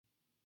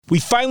We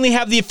finally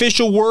have the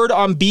official word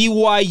on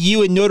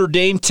BYU and Notre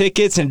Dame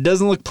tickets, and it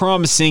doesn't look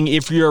promising.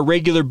 If you're a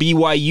regular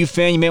BYU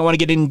fan, you may want to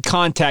get in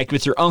contact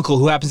with your uncle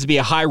who happens to be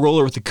a high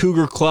roller with the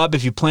Cougar Club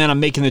if you plan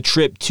on making the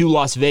trip to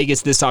Las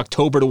Vegas this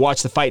October to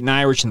watch the Fighting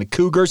Irish and the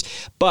Cougars.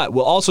 But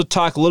we'll also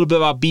talk a little bit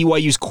about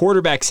BYU's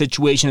quarterback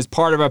situation as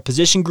part of our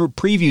position group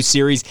preview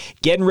series,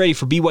 getting ready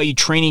for BYU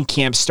training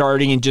camp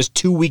starting in just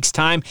 2 weeks'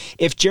 time.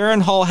 If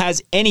Jaren Hall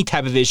has any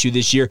type of issue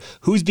this year,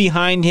 who's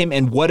behind him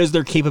and what is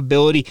their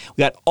capability?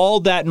 We got all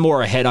that and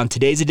more ahead on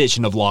today's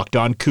edition of Locked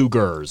On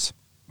Cougars.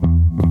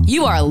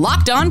 You are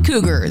Locked On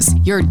Cougars,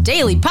 your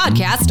daily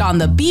podcast on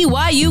the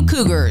BYU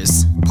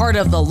Cougars, part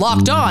of the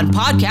Locked On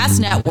Podcast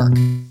Network.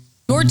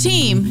 Your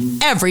team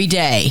every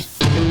day.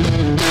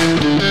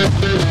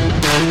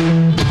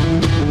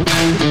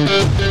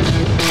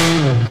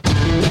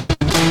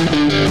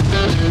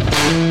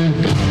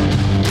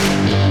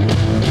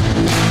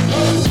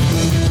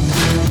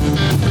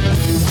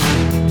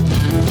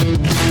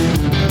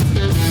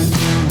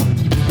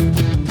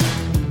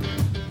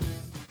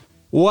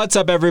 What's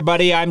up,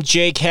 everybody? I'm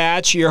Jake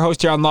Hatch, your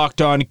host here on Locked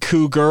On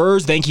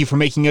Cougars. Thank you for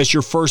making us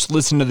your first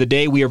listen of the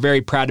day. We are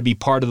very proud to be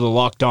part of the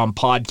Locked On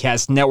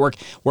Podcast Network,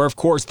 where, of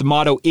course, the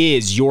motto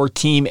is your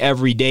team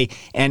every day.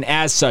 And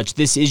as such,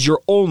 this is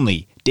your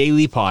only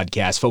daily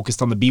podcast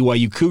focused on the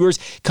BYU Cougars,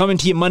 coming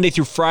to you Monday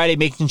through Friday,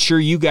 making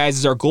sure you guys,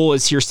 as our goal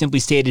is here simply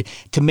stated,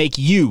 to make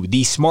you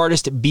the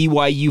smartest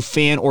BYU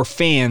fan or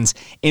fans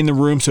in the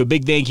room. So a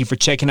big thank you for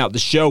checking out the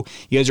show.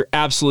 You guys are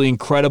absolutely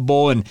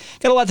incredible and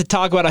got a lot to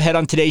talk about ahead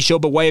on today's show,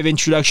 but way of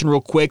introduction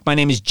real quick. My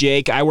name is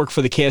Jake. I work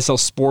for the KSL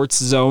Sports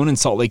Zone in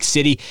Salt Lake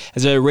City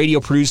as a radio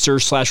producer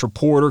 /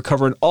 reporter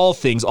covering all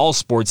things, all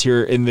sports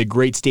here in the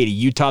great state of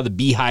Utah, the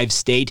Beehive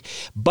State.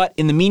 But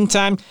in the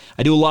meantime,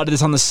 I do a lot of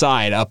this on the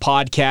side, a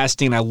podcasting.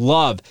 I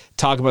love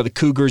talking about the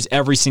Cougars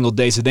every single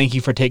day, so thank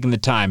you for taking the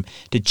time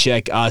to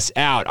check us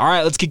out. All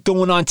right, let's get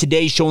going on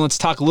today's show, and let's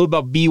talk a little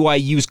about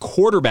BYU's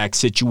quarterback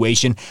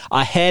situation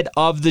ahead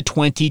of the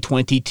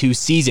 2022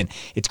 season.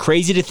 It's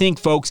crazy to think,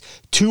 folks,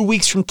 2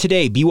 weeks from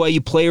today,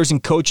 BYU players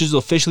and coaches will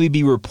officially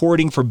be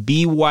reporting for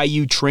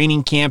BYU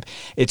training camp.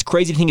 It's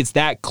crazy to think it's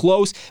that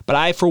close, but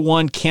I, for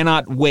one,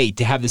 cannot wait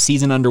to have the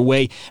season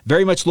underway.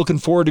 Very much looking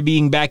forward to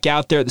being back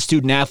out there at the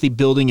student-athlete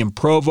building in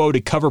Provo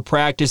to cover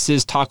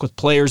practices, talk with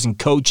players and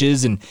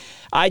coaches, and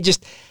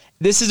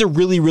this is a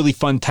really, really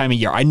fun time of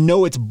year. I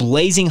know it's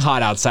blazing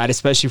hot outside,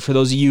 especially for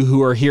those of you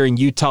who are here in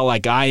Utah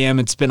like I am.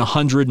 It's been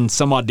 100 and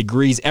some odd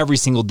degrees every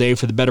single day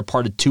for the better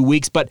part of 2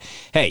 weeks, but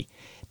hey,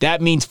 that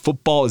means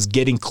football is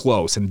getting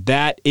close, and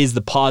that is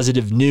the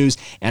positive news,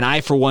 and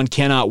I, for one,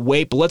 cannot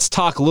wait. But let's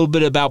talk a little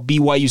bit about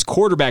BYU's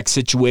quarterback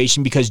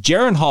situation, because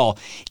Jaren Hall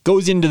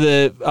goes into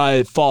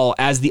the fall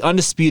as the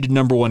undisputed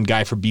number one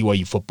guy for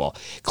BYU football.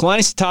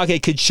 Kalani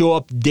Sitake could show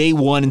up day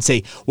one and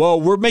say,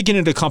 well, we're making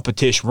it a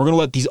competition. We're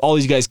going to let all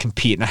these guys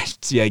compete. And I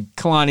say,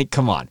 Kalani,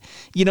 come on.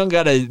 You don't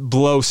got to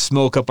blow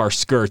smoke up our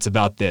skirts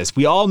about this.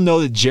 We all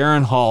know that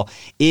Jaren Hall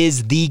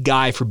is the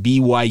guy for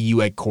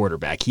BYU at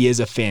quarterback. He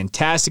is a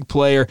fantastic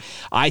player.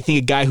 I think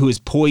a guy who is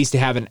poised to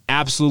have an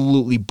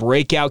absolutely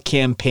breakout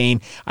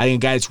campaign. I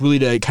think a guy that's really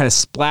to kind of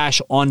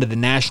splash onto the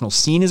national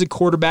scene as a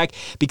quarterback,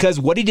 because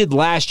what he did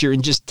last year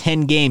in just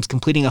 10 games,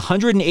 completing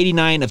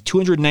 189 of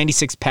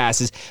 296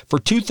 passes for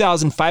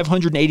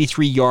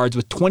 2,583 yards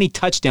with 20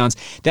 touchdowns,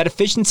 that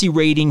efficiency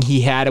rating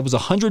he had, it was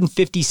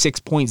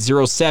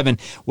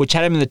 156.07, which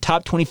had him in the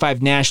top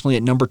 25 nationally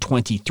at number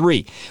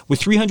 23.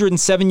 With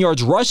 307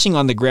 yards rushing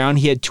on the ground,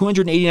 he had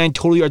 289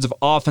 total yards of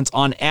offense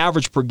on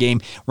average per game,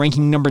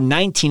 ranking number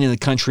 19 in the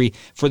country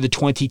for the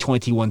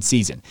 2021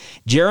 season.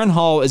 Jaren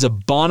Hall is a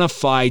bona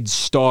fide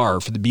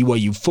star for the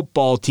BYU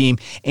football team,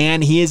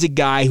 and he is a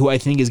guy who I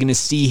think is going to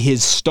see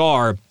his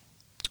star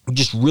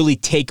just really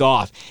take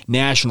off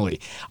nationally.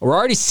 We're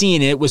already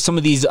seeing it with some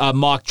of these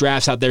mock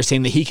drafts out there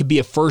saying that he could be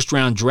a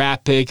first-round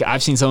draft pick.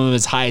 I've seen some of them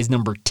as high as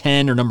number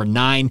 10 or number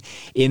 9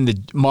 in the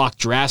mock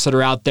drafts that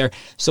are out there.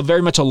 So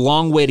very much a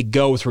long way to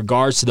go with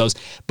regards to those.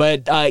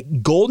 But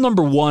goal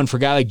number one for a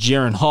guy like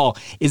Jaren Hall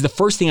is the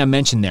first thing I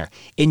mentioned there.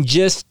 In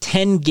just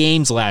 10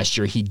 games last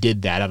year, he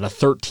did that out of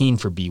 13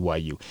 for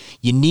BYU.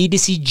 You need to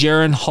see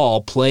Jaren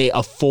Hall play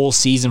a full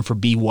season for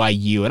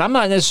BYU. And I'm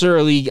not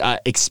necessarily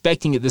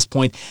expecting at this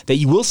point that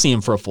you will see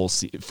him for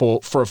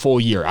a full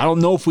year. I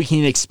don't know if we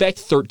can expect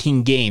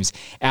 13 games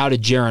out of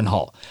Jaren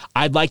Hall.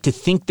 I'd like to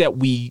think that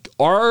we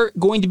are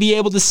going to be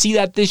able to see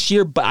that this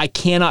year, but I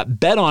cannot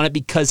bet on it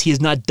because he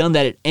has not done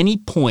that at any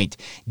point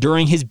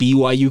during his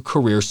BYU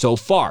career so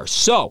far.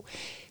 So,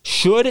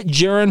 should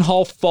Jaren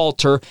Hall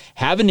falter,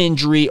 have an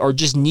injury, or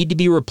just need to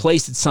be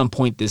replaced at some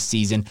point this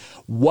season,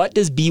 what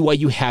does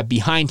BYU have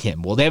behind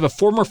him? Well, they have a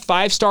former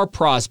 5-star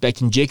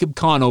prospect in Jacob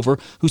Conover,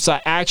 who saw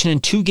action in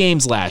 2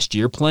 games last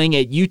year, playing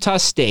at Utah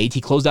State.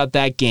 He closed out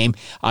that game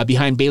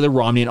behind Baylor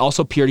Romney and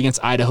also appeared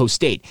against Idaho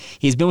State.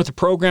 He's been with the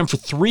program for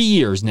 3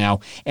 years now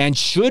and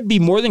should be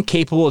more than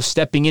capable of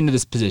stepping into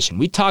this position.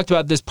 We talked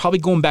about this probably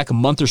going back a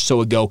month or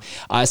so ago.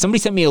 Somebody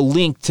sent me a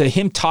link to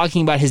him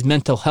talking about his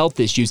mental health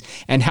issues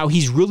and how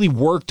he's really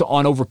worked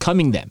on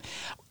overcoming them.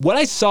 what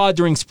I saw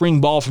during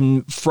spring ball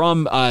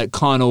from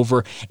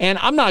Conover, and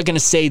I'm not going to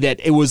say that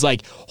it was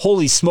like,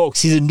 holy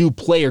smokes, he's a new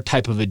player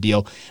type of a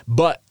deal,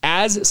 but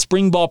as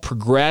spring ball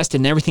progressed,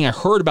 and everything I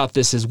heard about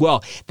this as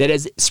well, that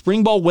as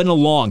spring ball went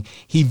along,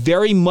 he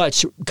very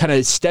much kind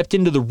of stepped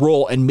into the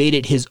role and made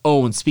it his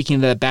own, speaking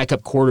of that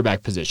backup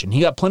quarterback position.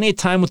 He got plenty of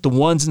time with the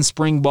ones in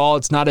spring ball.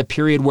 It's not a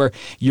period where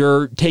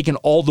you're taking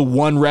all the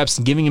one reps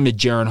and giving him to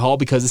Jaren Hall,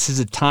 because this is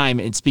a time,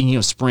 and speaking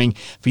of spring,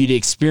 for you to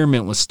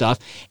experiment with stuff.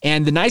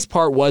 And the nice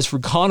part was for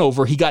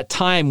Conover, he got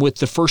time with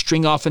the first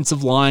string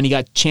offensive line. He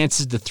got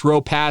chances to throw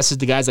passes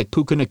to guys like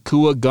Puka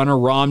Nacua, Gunnar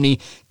Romney,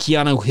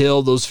 Keanu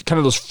Hill, those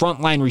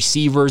frontline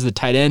receivers, the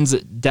tight ends,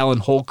 Dallin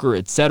Holker,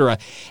 etc.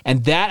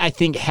 And that, I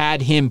think,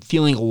 had him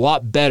feeling a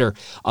lot better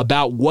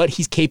about what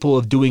he's capable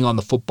of doing on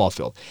the football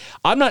field.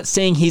 I'm not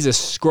saying he's a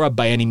scrub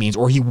by any means,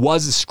 or he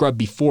was a scrub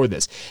before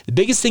this. The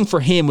biggest thing for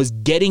him was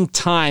getting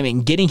time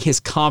and getting his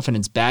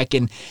confidence back.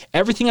 And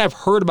everything I've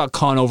heard about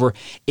Conover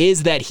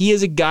is that he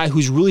is a guy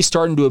who's really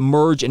starting to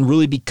emerge and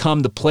really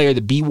become the player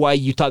that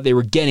BYU thought they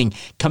were getting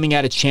coming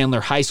out of Chandler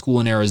High School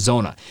in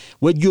Arizona.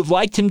 Would you have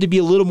liked him to be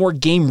a little more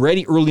game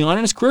ready early on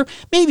in his career?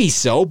 Maybe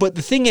so, but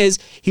the thing is,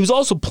 he was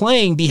also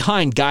playing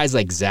behind guys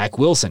like Zach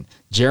Wilson,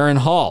 Jaren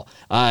Hall.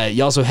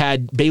 You also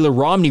had Baylor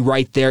Romney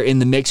right there in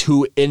the mix,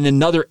 who in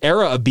another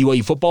era of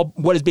BYU football,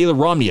 what is Baylor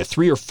Romney, a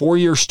 3 or 4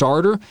 year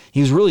starter? He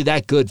was really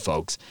that good,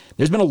 folks.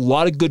 There's been a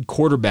lot of good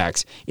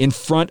quarterbacks in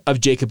front of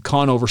Jacob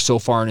Conover so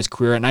far in his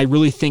career, and I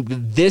really think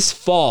that this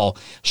fall,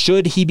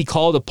 should he be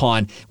called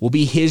upon, will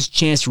be his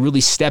chance to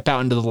really step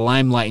out into the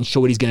limelight and show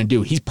what he's going to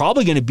do. He's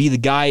probably going to be the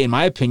guy, in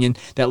my opinion,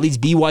 that leads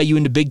BYU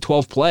into Big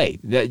 12 play.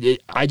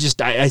 I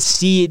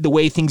see the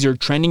way things are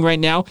trending right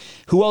now.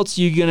 Who else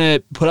are you going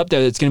to put up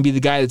there that's going to be the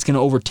guy that's going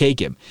to overtake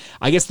him?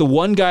 I guess the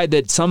one guy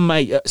that some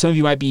of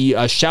you might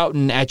be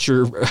shouting at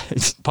your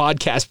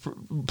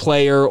podcast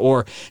player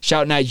or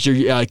shouting at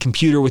your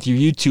computer with your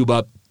YouTube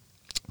up,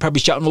 probably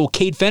shouting little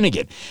Cade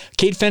Fennegan.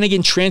 Cade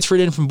Fennegan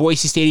transferred in from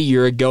Boise State a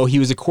year ago. He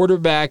was a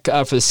quarterback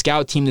for the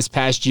scout team this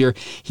past year.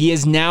 He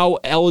is now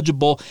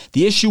eligible.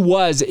 The issue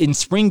was, in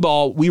spring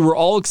ball, we were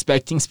all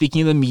expecting,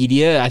 speaking of the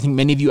media, I think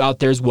many of you out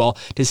there as well,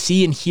 to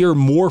see and hear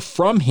more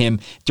from him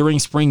during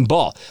spring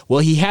ball. Well,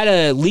 he had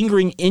a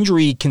lingering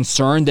injury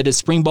concern that as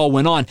spring ball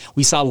went on,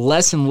 we saw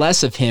less and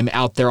less of him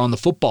out there on the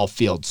football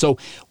field. So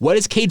what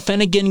is Cade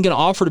Fennegan going to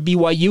offer to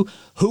BYU?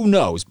 Who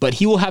knows? But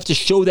he will have to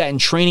show that in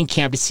training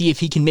camp to see if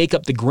he can make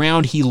up the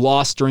ground he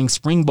lost during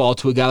spring ball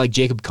to a guy like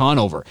Jacob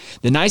Conover.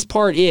 The nice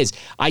part is,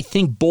 I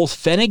think both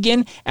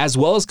Fennegan as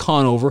well as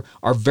Conover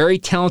are very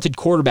talented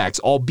quarterbacks,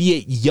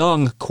 albeit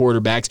young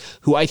quarterbacks,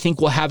 who I think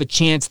will have a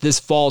chance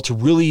this fall to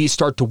really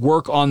start to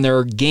work on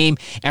their game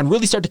and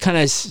really start to kind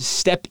of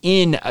step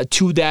in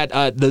to that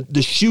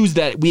the shoes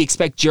that we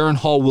expect Jaren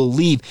Hall will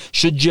leave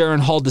should Jaren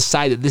Hall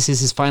decide that this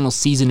is his final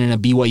season in a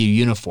BYU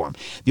uniform.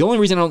 The only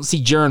reason I don't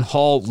see Jaren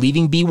Hall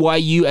leaving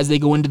BYU as they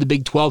go into the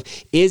Big 12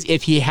 is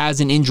if he has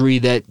an injury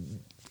that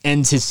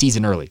ends his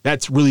season early.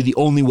 That's really the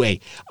only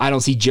way I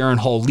don't see Jaren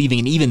Hall leaving,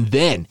 and even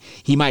then,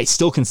 he might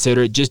still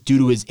consider it just due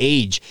to his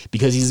age,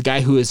 because he's a guy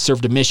who has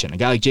served a mission. A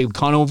guy like Jacob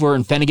Conover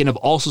and Fennegan have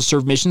also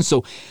served missions,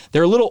 so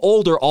they're a little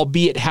older,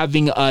 albeit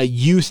having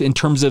youth in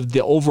terms of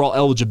the overall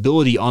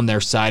eligibility on their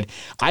side.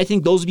 I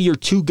think those would be your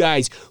two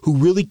guys who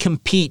really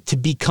compete to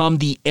become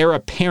the heir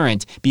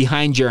apparent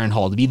behind Jaren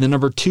Hall, to be the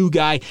number 2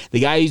 guy, the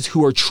guys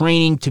who are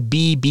training to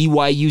be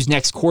BYU's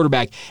next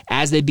quarterback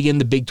as they begin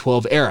the Big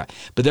 12 era.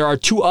 But there are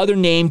 2 other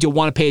names you'll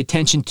want to pay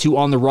attention to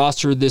on the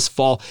roster this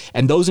fall,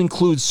 and those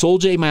include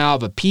Soljay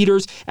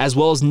Maiava-Peters as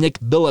well as Nick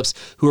Billups,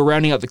 who are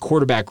rounding out the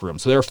quarterback room.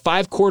 So there are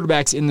 5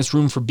 quarterbacks in this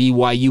room for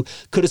BYU.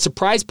 Could a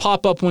surprise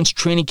pop up once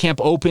training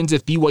camp opens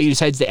if BYU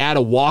decides to add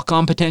a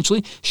walk-on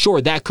potentially? Sure,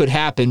 that could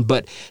happen,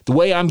 but the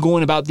way I'm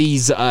going about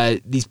these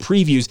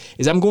previews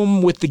is I'm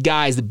going with the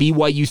guys that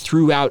BYU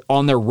threw out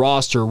on their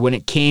roster when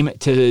it came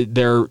to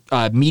their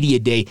media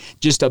day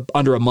just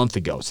under a month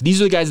ago. So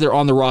these are the guys that are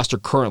on the roster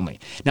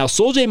currently. Now,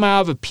 Soljay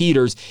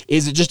Maiava-Peters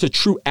is just a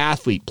true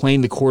athlete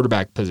playing the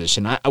quarterback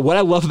position. What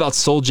I love about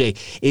Soljay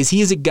is he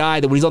is a guy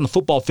that when he's on the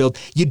football field,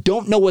 you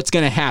don't know what's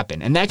going to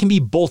happen. And that can be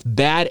both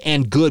bad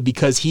and good,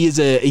 because he's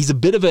a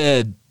bit of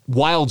a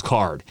wild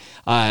card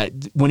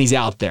when he's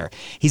out there.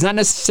 He's not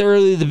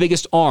necessarily the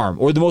biggest arm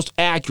or the most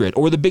accurate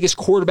or the biggest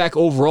quarterback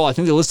overall. I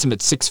think they list him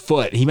at 6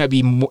 foot. He might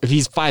be more, if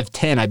he's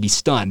 5'10", I'd be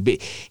stunned.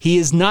 But he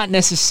is not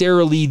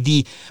necessarily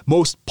the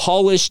most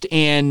polished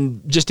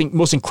and just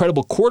most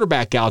incredible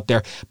quarterback out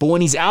there. But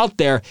when he's out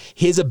there,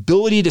 his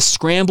ability to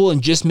scramble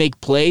and just make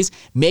plays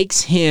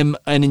makes him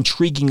an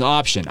intriguing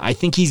option. I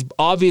think he's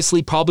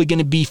obviously probably going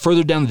to be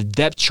further down the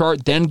depth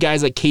chart than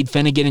guys like Cade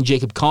Fennegan and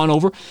Jacob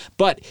Conover.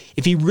 But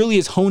if he really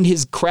is honed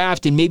his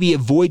craft and maybe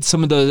avoid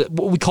some of the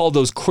what we call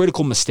those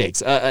critical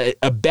mistakes,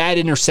 a bad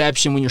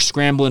interception when you're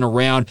scrambling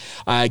around,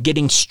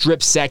 getting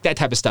strip sacked, that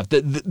type of stuff.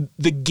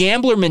 The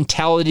gambler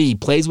mentality he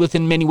plays with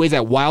in many ways,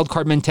 that wild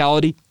card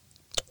mentality,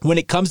 when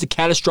it comes to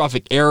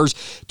catastrophic errors,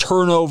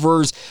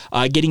 turnovers,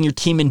 getting your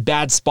team in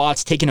bad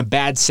spots, taking a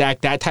bad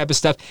sack, that type of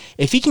stuff,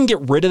 if he can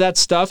get rid of that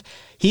stuff,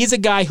 he's a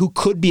guy who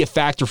could be a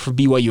factor for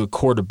BYU at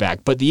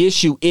quarterback. But the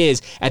issue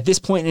is, at this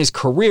point in his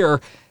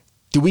career,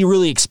 do we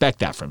really expect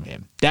that from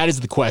him? That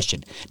is the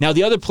question. Now,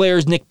 the other player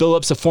is Nick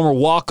Billups, a former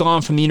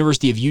walk-on from the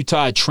University of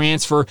Utah, a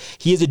transfer.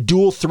 He is a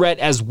dual threat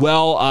as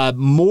well,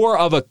 more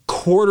of a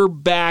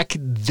quarterback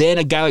than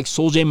a guy like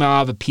Soljay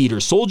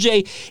Maiava-Peters.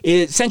 Soljay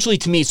is, essentially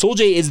to me,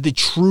 Soljay is the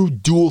true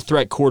dual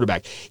threat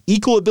quarterback.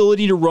 Equal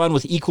ability to run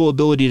with equal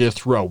ability to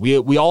throw.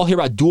 We all hear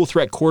about dual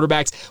threat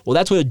quarterbacks. Well,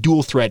 that's what a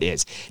dual threat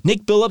is.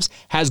 Nick Billups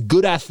has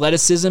good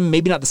athleticism,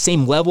 maybe not the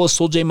same level as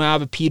Soljay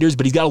Maiava-Peters,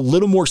 but he's got a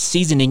little more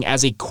seasoning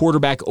as a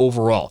quarterback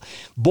overall.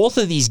 Both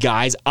of these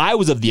guys, I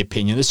was of the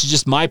opinion, this is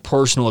just my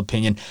personal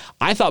opinion,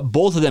 I thought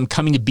both of them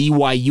coming to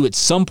BYU at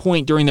some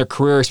point during their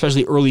career,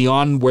 especially early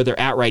on where they're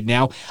at right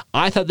now,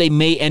 I thought they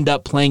may end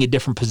up playing a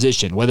different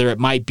position, whether it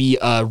might be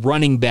a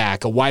running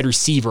back, a wide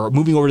receiver, or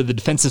moving over to the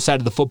defensive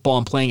side of the football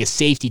and playing a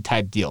safety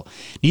type deal.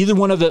 Neither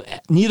one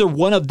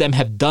of them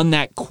have done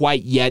that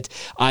quite yet.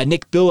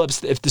 Nick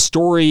Billups, if the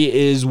story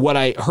is what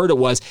I heard it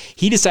was,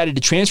 he decided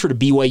to transfer to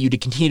BYU to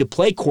continue to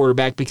play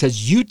quarterback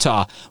because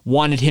Utah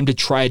wanted him to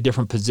try a different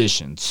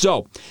position.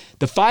 So,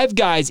 the 5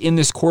 guys in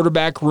this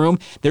quarterback room,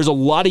 there's a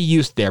lot of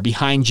youth there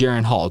behind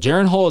Jaren Hall.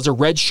 Jaren Hall is a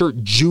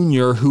redshirt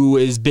junior who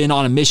has been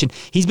on a mission.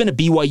 He's been at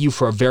BYU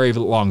for a very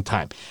long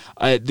time.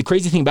 The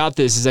crazy thing about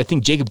this is I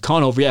think Jacob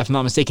Conover, if I'm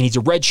not mistaken, he's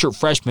a redshirt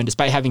freshman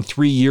despite having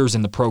 3 years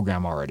in the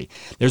program already.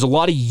 There's a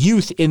lot of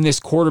youth in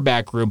this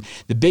quarterback room.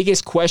 The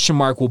biggest question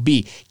mark will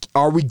be,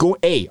 are we going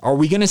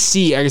to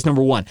see, I guess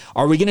number one,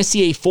 are we going to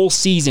see a full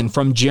season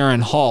from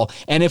Jaren Hall?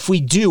 And if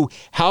we do,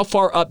 how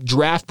far up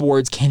draft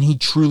boards can he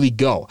truly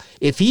go?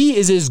 If he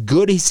is as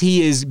good as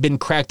he has been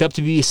cracked up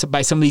to be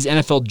by some of these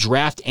NFL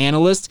draft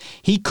analysts,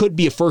 he could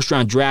be a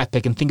first-round draft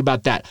pick. And think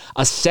about that.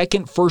 A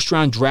second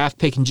first-round draft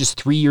pick in just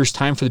 3 years'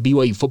 time for the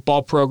BYU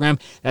football program,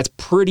 that's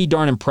pretty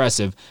darn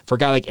impressive for a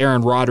guy like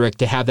Aaron Roderick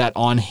to have that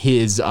on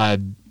his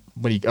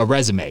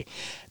resume.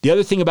 The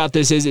other thing about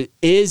this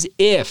is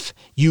if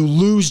you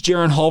lose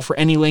Jaren Hall for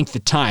any length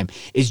of time,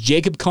 is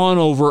Jacob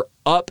Conover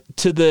up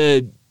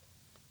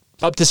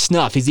to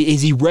snuff? Is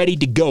he ready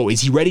to go?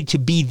 Is he ready to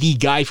be the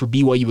guy for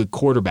BYU at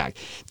quarterback?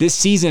 This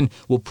season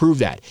will prove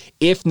that.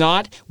 If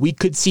not, we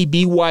could see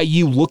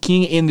BYU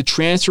looking in the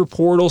transfer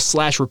portal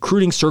 /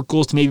 recruiting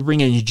circles to maybe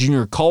bring in a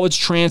junior college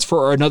transfer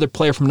or another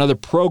player from another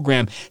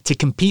program to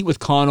compete with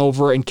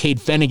Conover and Cade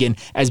Fennegan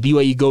as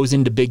BYU goes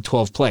into Big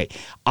 12 play.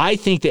 I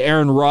think that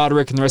Aaron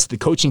Roderick and the rest of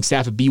the coaching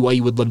staff at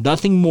BYU would love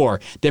nothing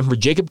more than for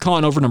Jacob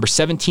Conover, number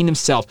 17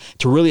 himself,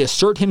 to really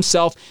assert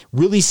himself,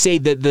 really say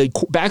that the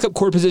backup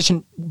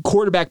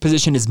quarterback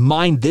position is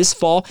mine this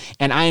fall,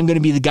 and I am going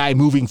to be the guy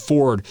moving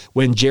forward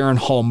when Jaren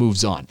Hall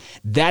moves on.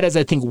 That is,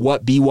 I think,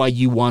 what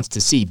BYU wants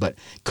to see. But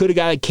could a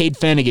guy like Cade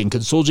Fennegan,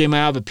 could Soljay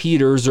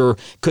Maiava-Peters, or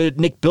could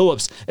Nick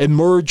Billups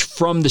emerge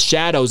from the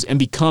shadows and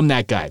become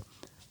that guy?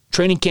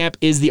 Training camp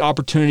is the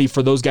opportunity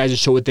for those guys to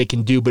show what they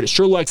can do, but it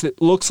sure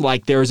looks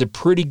like there is a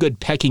pretty good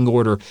pecking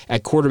order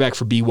at quarterback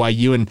for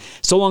BYU, and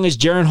so long as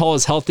Jaren Hall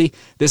is healthy,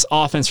 this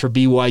offense for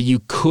BYU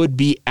could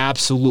be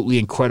absolutely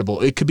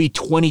incredible. It could be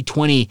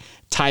 2020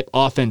 type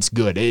offense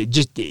good.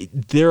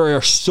 There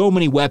are so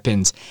many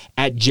weapons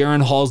at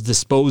Jaren Hall's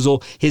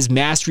disposal. His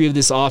mastery of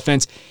this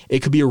offense,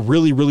 it could be a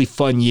really, really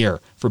fun year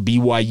for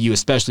BYU,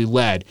 especially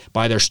led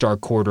by their star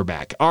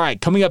quarterback. All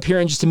right, coming up here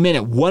in just a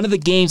minute, one of the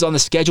games on the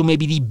schedule,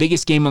 maybe the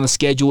biggest game on the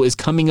schedule, is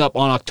coming up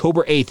on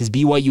October 8th as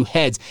BYU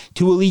heads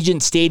to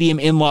Allegiant Stadium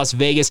in Las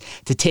Vegas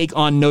to take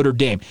on Notre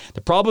Dame.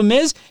 The problem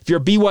is, if you're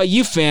a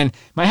BYU fan,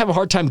 you might have a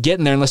hard time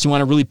getting there unless you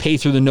want to really pay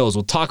through the nose.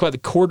 We'll talk about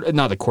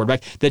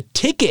the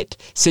ticket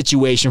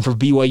situation for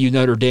BYU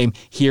Notre Dame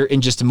here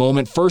in just a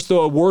moment. First,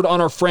 though, a word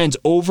on our friends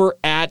over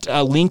at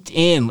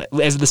LinkedIn.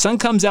 As the sun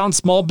comes out and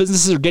small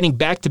businesses are getting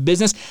back to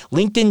business,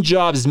 LinkedIn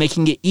Jobs is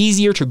making it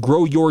easier to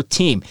grow your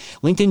team.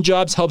 LinkedIn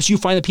Jobs helps you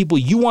find the people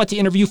you want to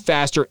interview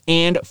faster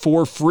and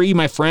for free,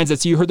 my friends.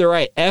 That's you heard that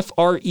right.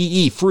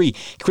 Free, free.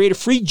 Create a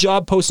free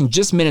job post in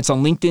just minutes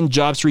on LinkedIn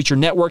Jobs to reach your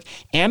network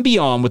and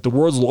beyond with the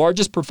world's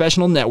largest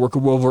professional network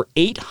of over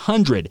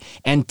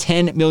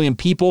 810 million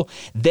people.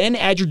 Then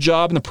add your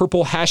job in the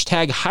purple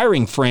hashtag hiring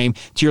frame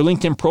to your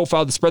LinkedIn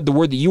profile to spread the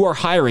word that you are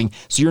hiring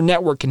so your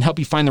network can help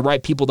you find the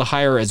right people to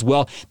hire as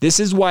well. This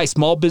is why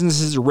small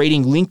businesses are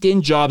rating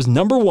LinkedIn Jobs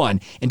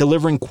 #1 in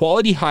delivering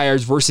quality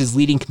hires versus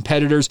leading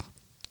competitors.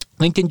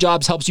 LinkedIn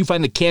Jobs helps you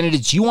find the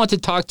candidates you want to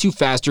talk to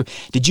faster.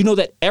 Did you know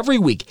that every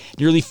week,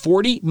 nearly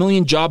 40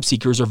 million job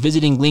seekers are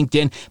visiting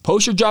LinkedIn?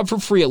 Post your job for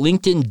free at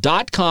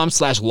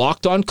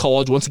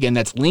linkedin.com/lockedoncollege. Once again,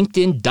 that's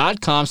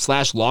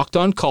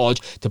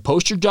linkedin.com/lockedoncollege to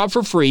post your job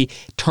for free.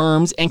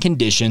 Terms and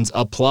conditions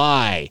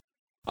apply.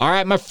 All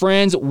right, my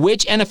friends,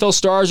 which NFL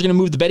stars are going to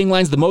move the betting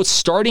lines the most?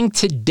 Starting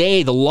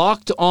today, the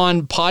Locked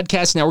On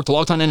Podcast Network, the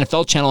Locked On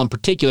NFL channel in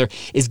particular,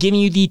 is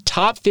giving you the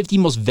top 50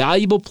 most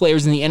valuable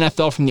players in the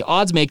NFL from the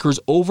odds makers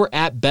over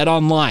at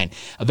BetOnline.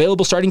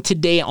 Available starting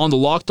today on the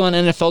Locked On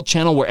NFL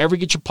channel, wherever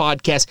you get your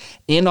podcast,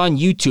 and on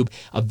YouTube.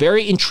 A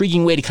very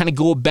intriguing way to kind of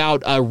go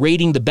about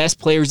rating the best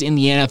players in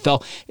the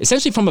NFL,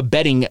 essentially from a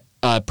betting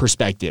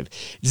perspective.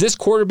 Is this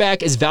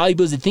quarterback as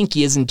valuable as he thinks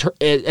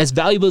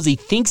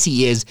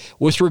he is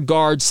with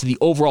regards to the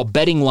overall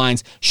betting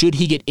lines? Should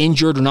he get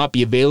injured or not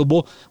be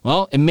available?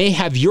 Well, it may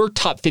have your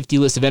top 50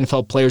 list of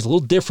NFL players a little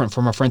different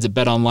from our friends at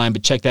BetOnline,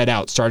 but check that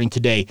out starting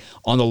today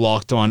on the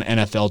Locked On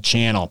NFL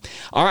channel.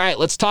 All right,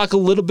 let's talk a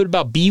little bit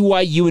about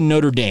BYU and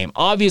Notre Dame.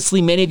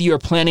 Obviously, many of you are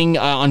planning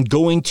on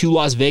going to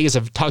Las Vegas.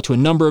 I've talked to a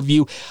number of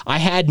you. I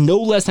had no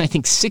less than, I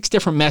think, 6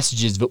 different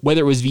messages, but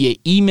whether it was via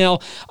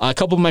email, a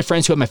couple of my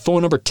friends who have my phone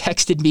number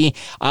texted me.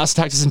 I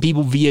also talked to some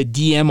people via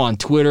DM on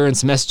Twitter and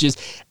some messages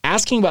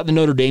asking about the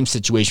Notre Dame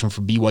situation for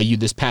BYU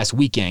this past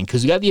weekend,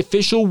 because we got the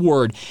official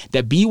word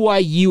that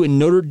BYU and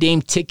Notre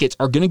Dame tickets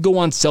are going to go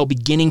on sale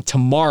beginning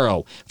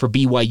tomorrow for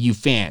BYU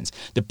fans.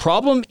 The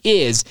problem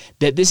is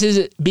that this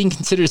is being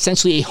considered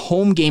essentially a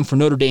home game for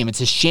Notre Dame.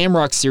 It's a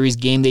Shamrock Series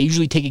game. They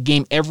usually take a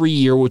game every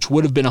year, which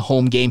would have been a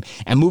home game,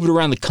 and move it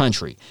around the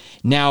country.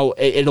 Now,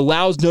 it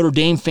allows Notre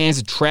Dame fans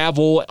to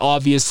travel,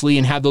 obviously,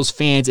 and have those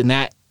fans in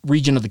that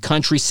region of the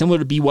country, similar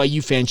to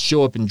BYU fans,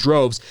 show up in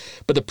droves.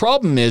 But the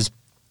problem is,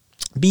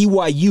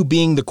 BYU,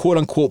 being the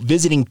quote-unquote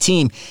visiting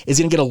team, is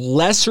going to get a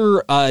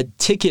lesser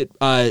ticket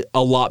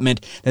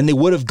allotment than they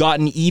would have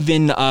gotten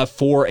even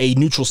for a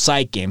neutral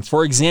site game.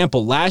 For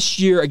example, last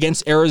year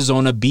against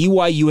Arizona,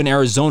 BYU and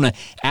Arizona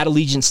at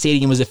Allegiant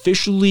Stadium was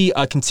officially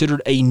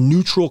considered a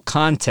neutral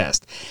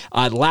contest.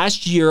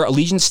 Last year,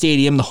 Allegiant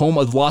Stadium, the home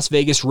of the Las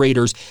Vegas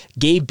Raiders,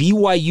 gave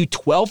BYU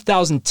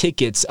 12,000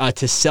 tickets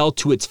to sell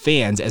to its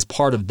fans as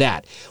part of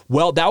that.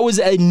 Well, that was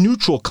a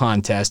neutral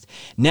contest.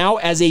 Now,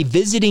 as a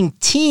visiting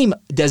team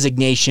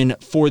designation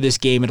for this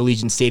game at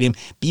Allegiant Stadium,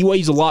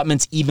 BYU's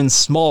allotment's even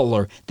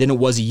smaller than it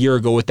was a year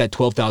ago with that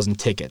 12,000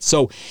 tickets.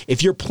 So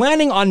if you're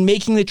planning on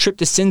making the trip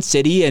to Sin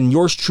City, and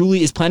yours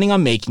truly is planning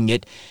on making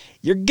it,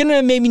 you're going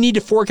to maybe need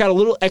to fork out a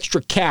little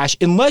extra cash,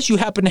 unless you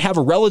happen to have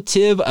a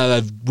relative,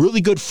 a really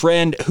good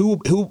friend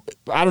who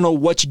I don't know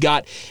what you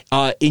got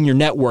in your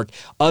network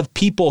of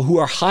people who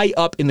are high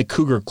up in the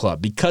Cougar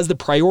Club, because the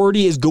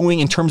priority is going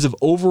in terms of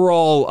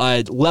overall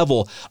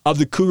level of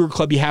the Cougar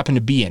Club you happen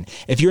to be in.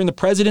 If you're in the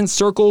President's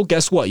Circle,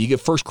 guess what? You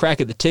get first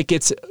crack at the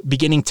tickets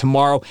beginning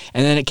tomorrow,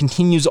 and then it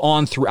continues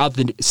on throughout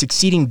the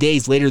succeeding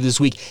days later this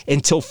week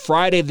until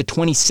Friday the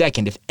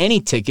 22nd. If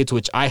any tickets,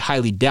 which I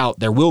highly doubt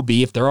there will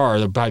be, if there are,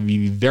 there'll probably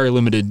be very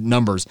limited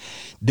numbers,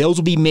 those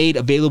will be made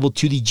available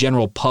to the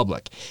general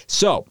public.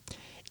 So,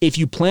 if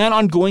you plan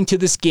on going to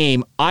this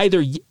game,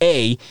 either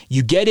A,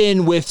 you get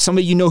in with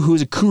somebody you know who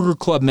is a Cougar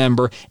Club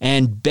member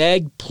and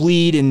beg,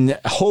 plead, and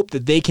hope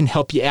that they can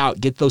help you out,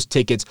 get those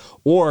tickets,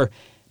 or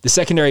the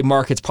secondary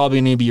market's probably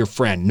going to be your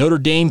friend. Notre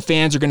Dame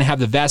fans are going to have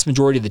the vast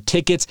majority of the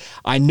tickets.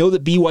 I know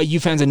that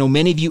BYU fans, I know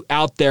many of you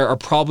out there are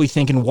probably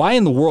thinking, why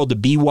in the world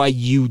did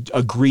BYU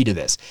agree to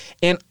this?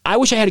 And I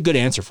wish I had a good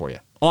answer for you.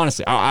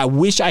 Honestly, I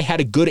wish I had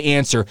a good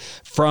answer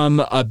from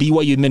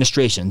BYU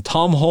administration.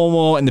 Tom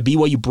Holmoe and the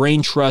BYU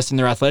Brain Trust and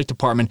their athletic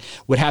department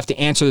would have to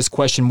answer this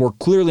question more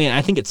clearly, and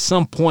I think at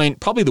some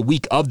point, probably the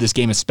week of this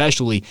game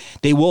especially,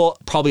 they will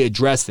probably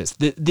address this.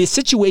 The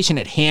situation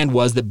at hand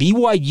was that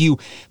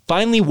BYU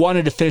finally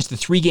wanted to finish the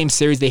 3-game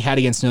series they had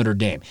against Notre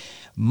Dame.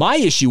 My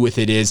issue with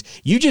it is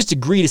you just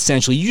agreed,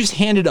 essentially. You just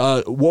handed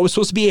what was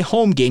supposed to be a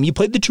home game. You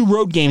played the 2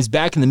 road games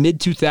back in the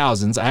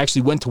mid-2000s. I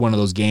actually went to one of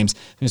those games.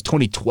 It was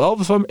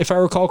 2012, if I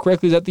recall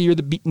correctly. Was that the year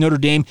that Notre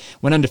Dame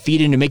went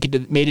undefeated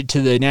and made it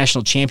to the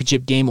national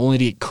championship game, only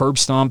to get curb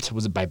stomped?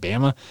 Was it by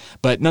Bama?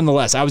 But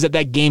nonetheless, I was at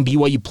that game.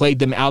 BYU played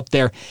them out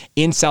there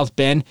in South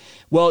Bend.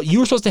 Well, you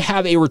were supposed to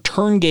have a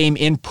return game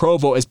in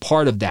Provo as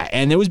part of that,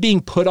 and it was being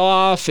put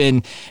off,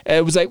 and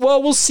it was like,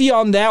 well, we'll see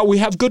on that. We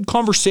have good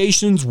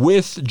conversations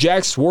with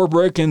Jack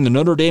Swarbrick and the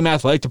Notre Dame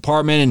athletic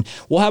department, and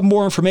we'll have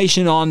more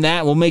information on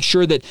that. We'll make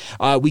sure that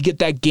we get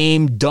that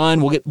game done.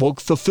 We'll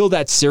fulfill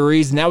that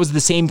series, and that was the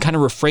same kind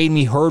of refrain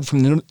we heard from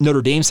the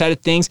Notre Dame side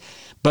of things.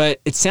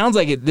 But it sounds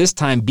like at this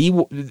point,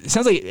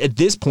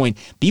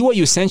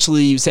 BYU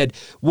essentially said,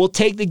 we'll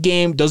take the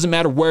game, doesn't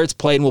matter where it's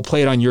played, and we'll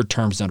play it on your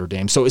terms, Notre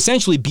Dame. So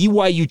essentially,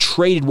 BYU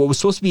traded what was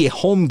supposed to be a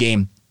home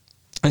game,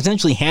 and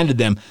essentially handed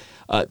them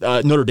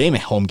Notre Dame a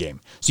home game.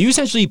 So you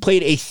essentially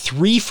played a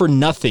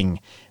 3-0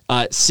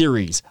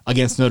 series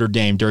against Notre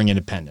Dame during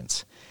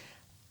Independence.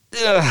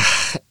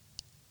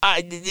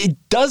 it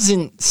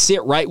doesn't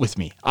sit right with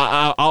me.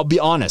 I'll be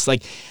honest.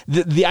 Like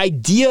the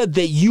idea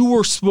that you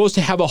were supposed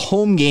to have a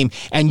home game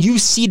and you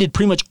ceded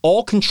pretty much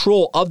all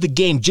control of the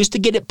game just to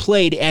get it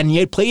played, and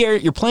you're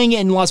playing it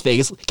in Las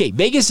Vegas. Okay,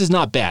 Vegas is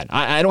not bad.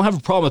 I don't have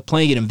a problem with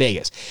playing it in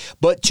Vegas.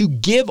 But to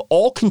give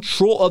all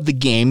control of the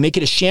game, make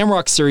it a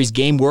Shamrock Series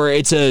game where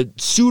it's a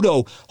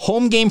pseudo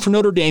home game for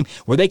Notre Dame,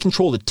 where they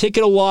control the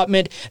ticket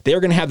allotment, they're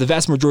going to have the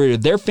vast majority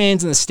of their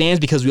fans in the stands,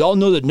 because we all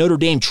know that Notre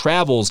Dame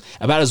travels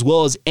about as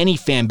well as any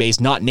fan base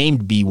not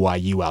named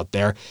BYU out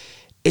there.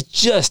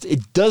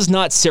 It does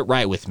not sit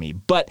right with me.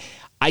 But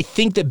I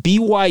think that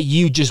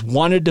BYU just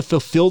wanted to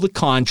fulfill the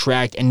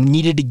contract and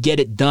needed to get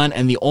it done,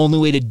 and the only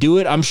way to do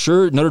it, I'm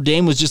sure Notre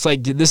Dame was just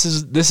like, this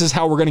is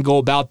how we're going to go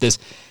about this.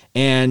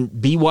 And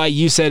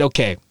BYU said,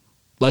 okay,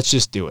 let's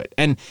just do it.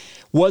 And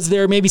was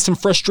there maybe some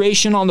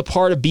frustration on the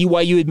part of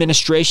BYU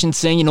administration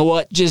saying, you know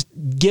what, just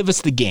give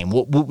us the game.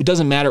 Well, it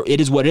doesn't matter. It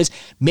is what it is.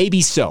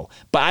 Maybe so.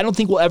 But I don't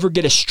think we'll ever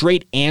get a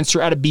straight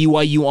answer out of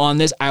BYU on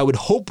this. I would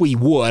hope we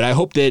would. I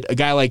hope that a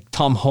guy like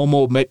Tom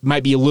Homo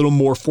might be a little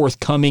more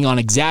forthcoming on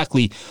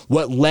exactly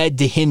what led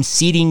to him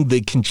ceding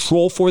the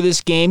control for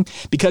this game,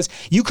 because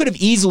you could have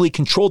easily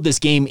controlled this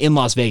game in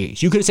Las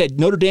Vegas. You could have said,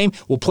 Notre Dame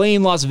will play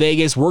in Las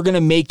Vegas. We're going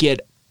to make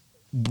it,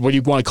 what do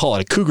you want to call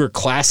it, a Cougar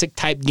Classic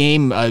type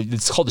game?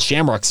 It's called the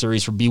Shamrock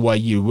Series for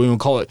BYU. We would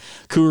call it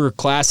Cougar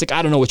Classic.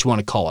 I don't know what you want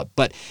to call it.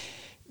 But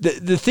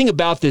the thing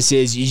about this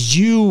is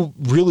you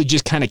really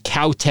just kind of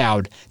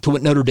kowtowed to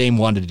what Notre Dame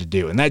wanted to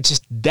do. And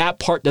that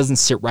part doesn't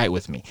sit right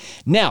with me.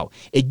 Now,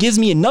 it gives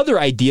me another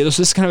idea. This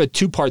is kind of a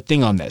two-part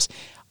thing on this.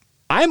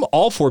 I'm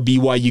all for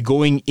BYU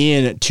going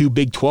in to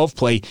Big 12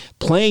 play,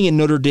 playing in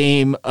Notre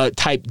Dame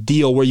type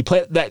deal where you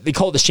play that. They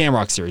call it the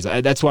Shamrock Series.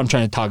 That's what I'm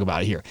trying to talk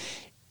about here.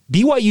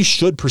 BYU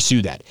should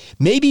pursue that.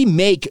 Maybe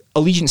make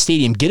Allegiant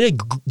Stadium, get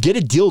a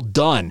deal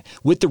done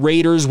with the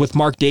Raiders, with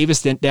Mark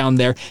Davis down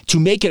there, to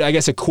make it, I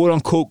guess, a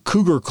quote-unquote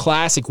Cougar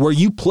Classic where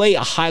you play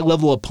a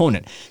high-level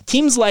opponent.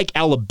 Teams like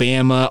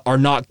Alabama are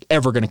not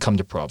ever going to come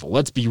to Provo.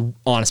 Let's be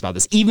honest about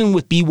this. Even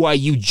with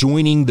BYU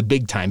joining the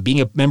big time, being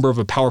a member of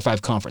a Power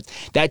 5 conference,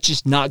 that's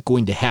just not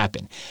going to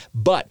happen.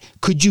 But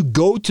could you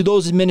go to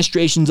those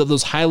administrations of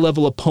those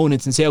high-level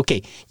opponents and say,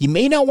 okay, you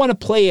may not want to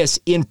play us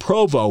in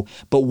Provo,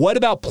 but what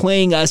about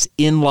playing us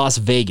in Las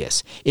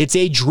Vegas? It's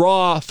a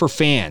draw for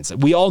fans.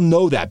 We all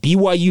know that.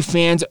 BYU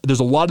fans, there's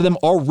a lot of them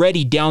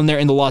already down there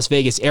in the Las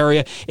Vegas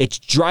area. It's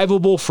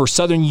drivable for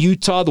southern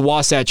Utah, the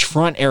Wasatch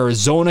Front,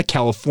 Arizona,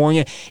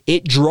 California.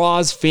 It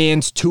draws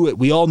fans to it.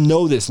 We all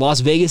know this. Las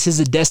Vegas is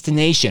a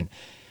destination.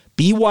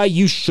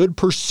 BYU should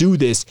pursue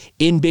this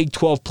in Big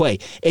 12 play.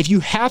 If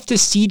you have to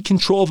cede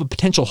control of a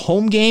potential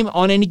home game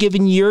on any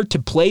given year to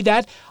play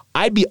that,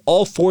 I'd be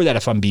all for that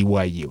if I'm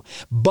BYU.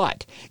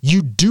 But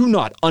you do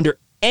not, under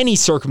any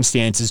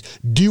circumstances,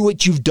 do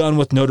what you've done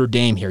with Notre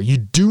Dame here. You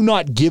do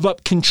not give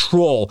up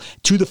control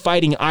to the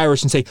Fighting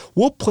Irish and say,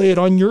 we'll play it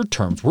on your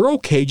terms. We're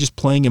okay just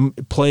playing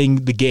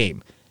the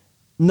game.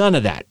 None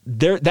of that.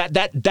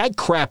 That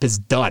crap is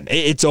done.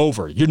 It's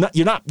over. You're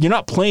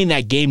not playing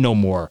that game no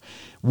more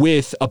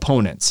with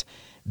opponents.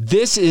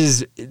 This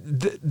is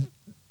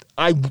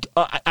I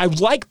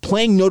like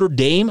playing Notre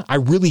Dame. I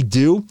really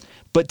do.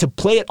 But to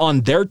play it on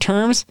their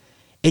terms,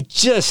 it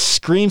just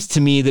screams to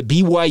me that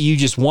BYU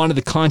just wanted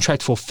the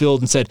contract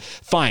fulfilled and said,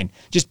 fine,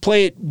 just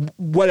play it,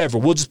 whatever,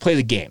 we'll just play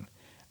the game.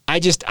 I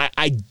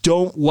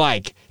don't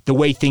like the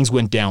way things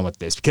went down with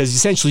this, because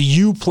essentially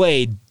you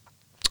played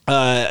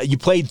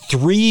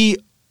 3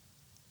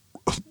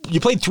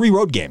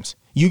 road games.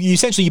 You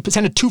essentially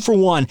sent a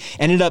 2-for-1,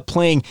 ended up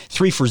playing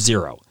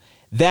 3-for-0.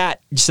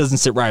 That just doesn't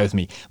sit right with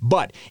me.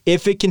 But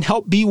if it can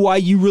help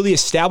BYU really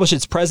establish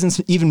its presence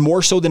even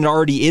more so than it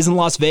already is in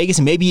Las Vegas,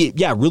 and maybe,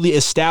 really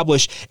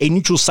establish a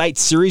neutral site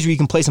series where you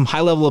can play some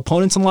high-level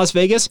opponents in Las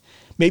Vegas,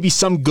 maybe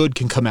some good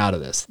can come out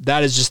of this.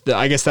 That is just,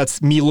 I guess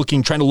that's me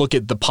trying to look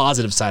at the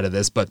positive side of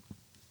this, but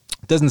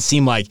it doesn't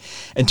seem like,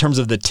 in terms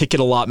of the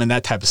ticket allotment,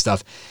 that type of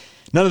stuff,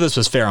 none of this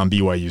was fair on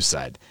BYU's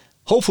side.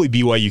 Hopefully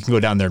BYU can go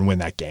down there and win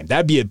that game.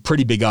 That'd be a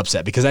pretty big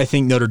upset, because I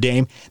think Notre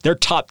Dame, they're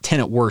top 10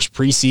 at worst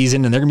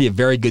preseason, and they're going to be a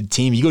very good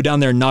team. You go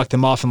down there and knock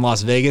them off in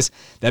Las Vegas,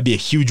 that'd be a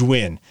huge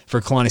win for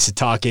Kalani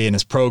Sitake and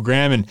his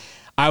program. And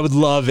I would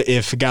love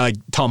if a guy like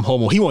Tom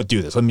Homo, he won't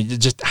do this. I mean,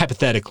 just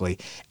hypothetically,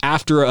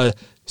 after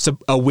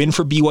a win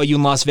for BYU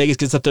in Las Vegas,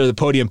 gets up there at the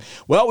podium,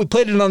 well, we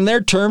played it on their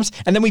terms,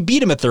 and then we beat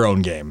them at their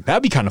own game.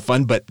 That'd be kind of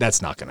fun, but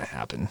that's not going to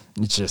happen.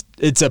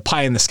 It's a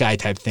pie in the sky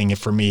type thing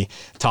for me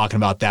talking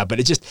about that, but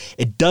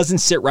it doesn't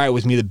sit right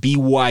with me that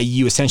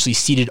BYU essentially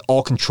ceded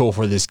all control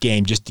for this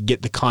game just to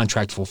get the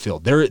contract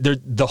fulfilled.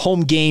 The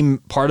home game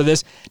part of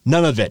this,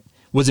 none of it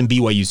was in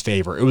BYU's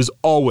favor. It was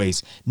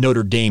always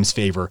Notre Dame's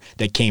favor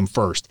that came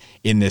first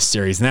in this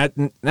series.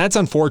 And that's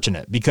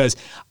unfortunate, because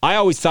I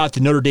always thought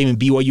that Notre Dame and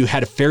BYU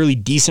had a fairly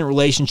decent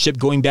relationship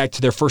going back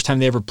to their first time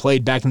they ever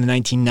played back in the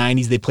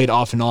 1990s. They played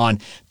off and on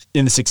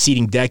in the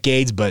succeeding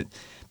decades, but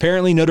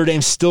apparently Notre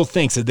Dame still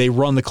thinks that they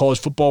run the college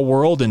football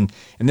world, and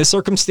in this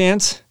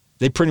circumstance,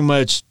 they pretty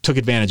much took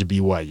advantage of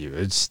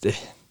BYU.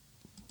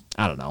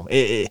 I don't know.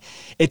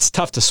 It's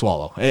tough to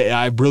swallow.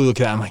 I really look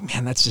at that. I'm like,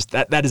 man, that's just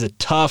that is a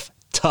tough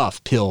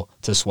pill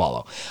to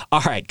swallow.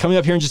 All right, coming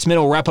up here in just a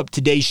minute, we'll wrap up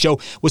today's show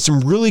with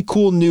some really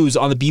cool news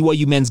on the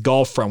BYU men's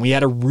golf front. We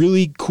had a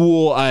really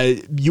cool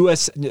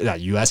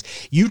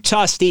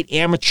Utah State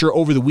Amateur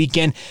over the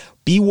weekend.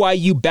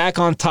 BYU back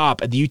on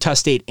top at the Utah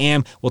State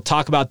Am. We'll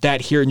talk about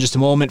that here in just a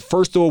moment.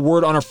 First, though, a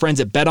word on our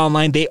friends at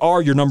BetOnline. They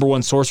are your number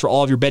one source for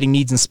all of your betting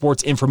needs and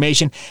sports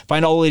information.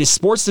 Find all the latest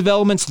sports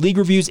developments, league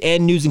reviews,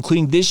 and news,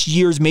 including this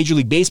year's Major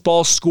League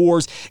Baseball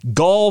scores,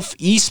 golf,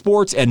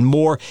 esports, and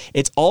more.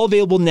 It's all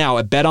available now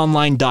at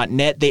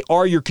betonline.net. They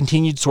are your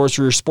continued source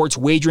for your sports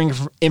wagering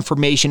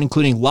information,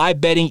 including live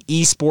betting,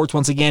 esports,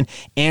 once again,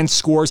 and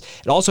scores.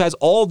 It also has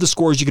all of the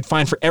scores you could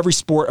find for every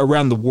sport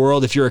around the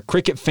world. If you're a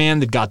cricket fan,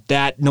 they've got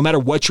that. No matter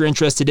what you're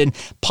interested in,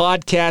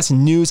 podcasts,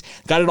 news,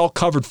 got it all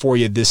covered for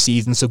you this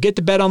season. So get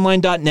to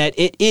betonline.net.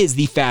 It is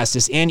the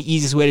fastest and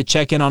easiest way to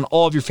check in on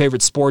all of your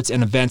favorite sports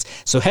and events.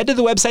 So head to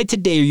the website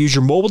today or use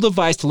your mobile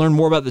device to learn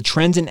more about the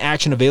trends in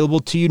action available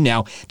to you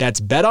now. That's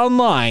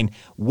BetOnline,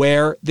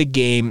 where the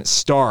game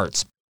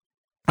starts.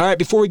 All right,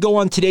 before we go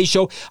on today's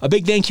show, a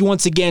big thank you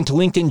once again to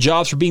LinkedIn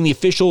Jobs for being the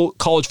official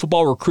college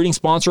football recruiting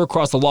sponsor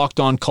across the Locked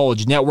On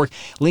College Network.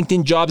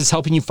 LinkedIn Jobs is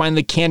helping you find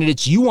the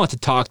candidates you want to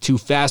talk to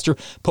faster.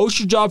 Post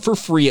your job for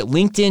free at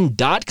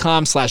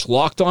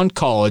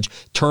linkedin.com/lockedoncollege.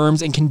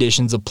 Terms and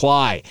conditions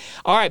apply.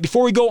 All right,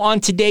 before we go on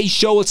today's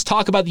show, let's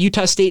talk about the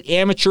Utah State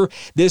Amateur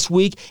this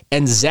week.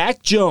 And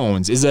Zach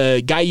Jones is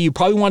a guy you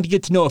probably want to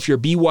get to know if you're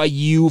a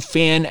BYU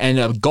fan and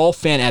a golf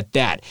fan at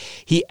that.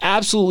 He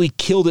absolutely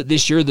killed it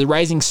this year. The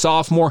rising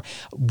sophomore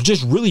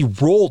just really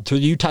rolled through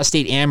the Utah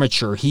State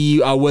Amateur. He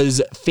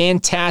was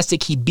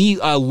fantastic. He beat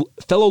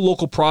fellow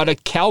local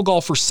product, Cal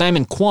golfer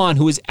Simon Kwan,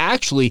 who is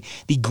actually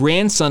the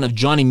grandson of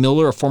Johnny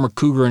Miller, a former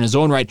Cougar in his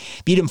own right.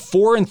 Beat him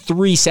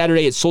 4-3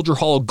 Saturday at Soldier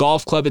Hollow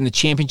Golf Club in the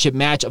championship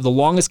match of the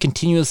longest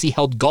continuously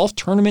held golf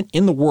tournament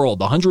in the world,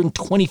 the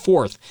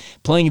 124th,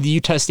 playing the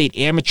Utah State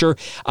Amateur.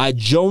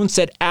 Jones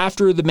said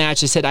after the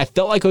match, he said, "I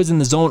felt like I was in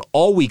the zone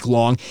all week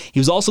long." He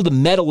was also the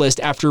medalist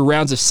after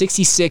rounds of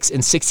 66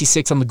 and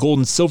 66 on the gold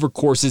and silver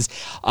courses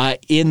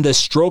in the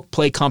stroke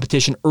play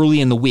competition early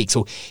in the week.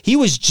 So he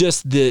was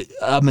just the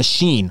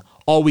machine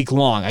all week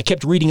long. I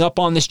kept reading up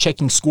on this,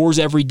 checking scores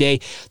every day.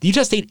 The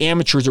Utah State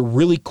Amateur is a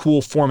really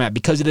cool format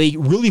because they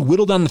really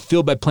whittle down the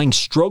field by playing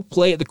stroke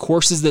play at the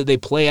courses that they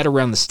play at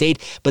around the state,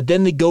 but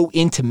then they go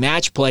into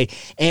match play,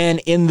 and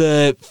in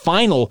the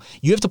final,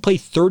 you have to play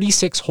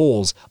 36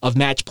 holes of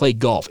match play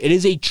golf. It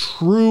is a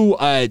true,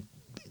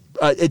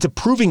 it's a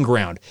proving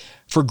ground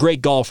for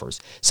great golfers.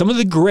 Some of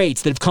the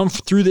greats that have come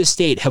through this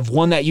state have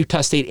won that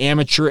Utah State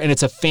Amateur, and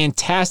it's a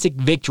fantastic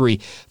victory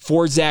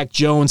for Zach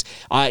Jones.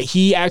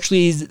 He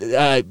actually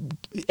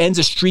ends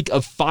a streak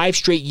of 5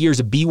 straight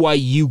years of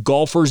BYU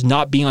golfers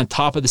not being on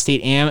top of the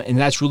state Am, and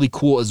that's really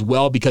cool as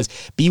well because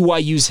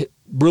BYU's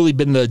really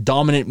been the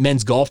dominant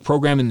men's golf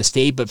program in the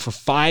state, but for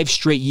 5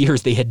 straight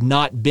years, they had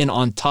not been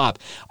on top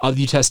of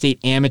the Utah State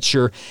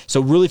Amateur. So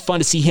really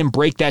fun to see him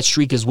break that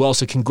streak as well.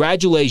 So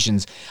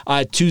congratulations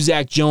to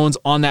Zach Jones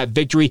on that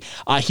victory.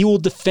 He will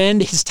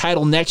defend his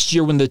title next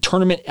year when the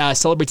tournament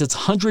celebrates its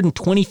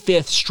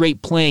 125th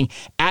straight playing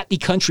at the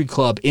Country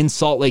Club in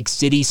Salt Lake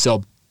City.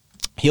 So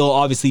he'll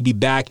obviously be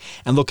back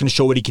and looking to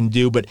show what he can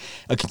do, but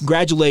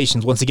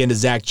congratulations once again to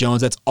Zach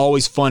Jones. That's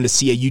always fun to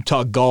see a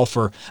Utah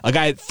golfer, a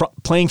guy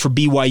playing for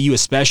BYU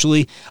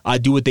especially,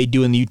 do what they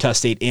do in the Utah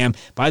State Am.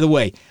 By the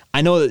way,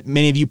 I know that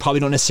many of you probably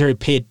don't necessarily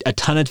pay a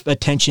ton of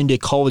attention to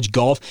college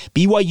golf.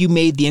 BYU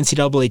made the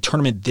NCAA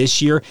tournament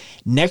this year.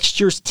 Next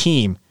year's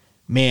team,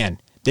 man,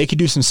 they could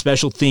do some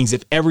special things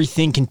if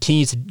everything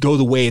continues to go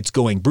the way it's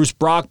going. Bruce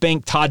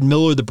Brockbank, Todd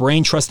Miller, the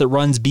brain trust that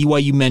runs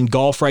BYU men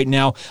golf right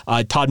now.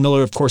 Todd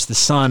Miller, of course, the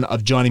son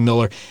of Johnny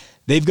Miller.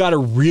 They've got a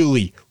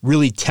really,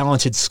 really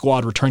talented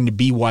squad returning to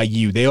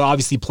BYU. They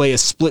obviously play a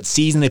split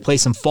season. They play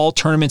some fall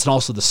tournaments and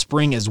also the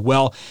spring as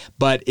well.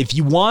 But if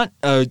you want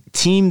a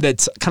team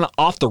that's kind of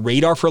off the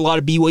radar for a lot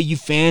of BYU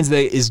fans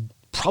that is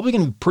probably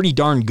going to be pretty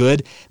darn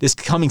good this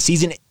coming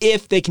season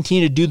if they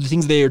continue to do the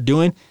things they are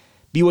doing,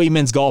 BYU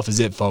men's golf is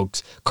it,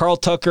 folks. Carl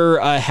Tucker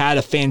had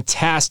a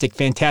fantastic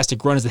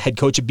run as the head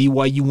coach at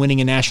BYU,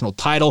 winning a national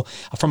title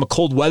from a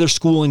cold weather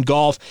school in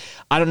golf.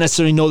 I don't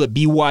necessarily know that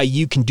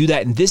BYU can do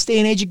that in this day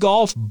and age of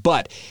golf,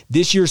 but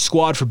this year's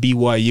squad for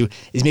BYU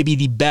is maybe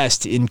the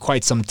best in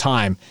quite some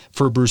time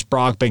for Bruce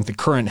Brockbank, the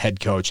current head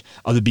coach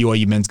of the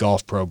BYU men's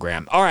golf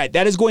program. All right,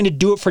 that is going to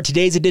do it for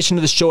today's edition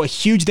of the show. A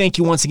huge thank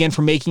you once again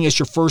for making us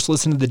your first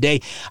listen of the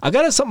day. I've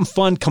got something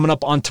fun coming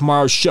up on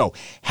tomorrow's show.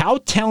 How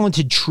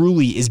talented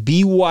truly is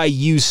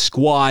BYU's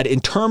squad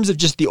in terms of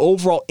just the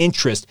overall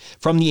interest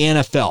from the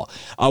NFL?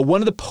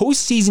 One of the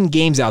postseason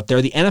games out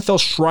there, the NFL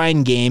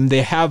Shrine Game,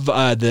 they have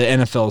they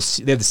have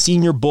the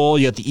Senior Bowl,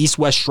 you have the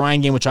East-West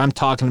Shrine Game, which I'm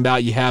talking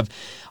about. You have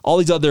all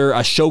these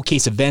other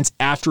showcase events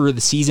after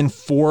the season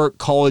for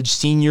college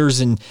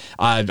seniors and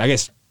I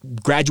guess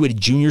graduated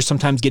juniors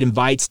sometimes get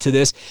invites to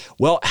this.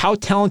 Well, how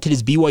talented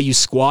is BYU's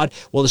squad?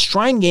 Well, the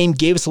Shrine game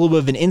gave us a little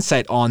bit of an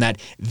insight on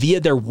that via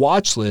their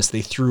watch list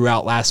they threw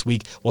out last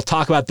week. We'll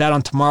talk about that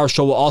on tomorrow's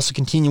show. We'll also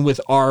continue with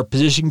our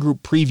position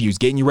group previews,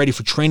 getting you ready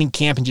for training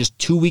camp in just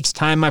 2 weeks'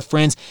 time, my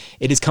friends.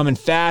 It is coming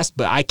fast,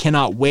 but I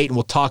cannot wait, and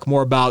we'll talk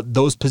more about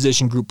those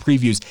position group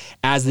previews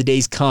as the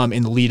days come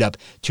in the lead up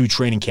to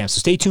training camp. So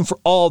stay tuned for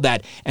all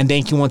that, and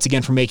thank you once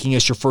again for making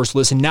us your first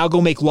listen. Now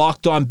go make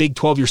Locked On Big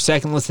 12 your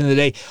second listen of the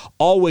day.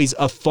 Always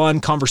a fun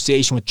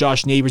conversation with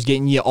Josh Neighbors,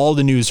 getting you all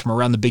the news from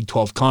around the Big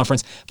 12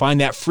 Conference. Find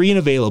that free and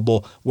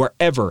available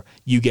wherever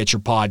you get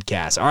your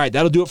podcasts. All right,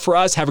 that'll do it for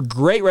us. Have a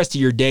great rest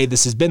of your day.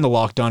 This has been the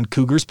Locked On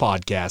Cougars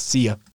podcast. See ya.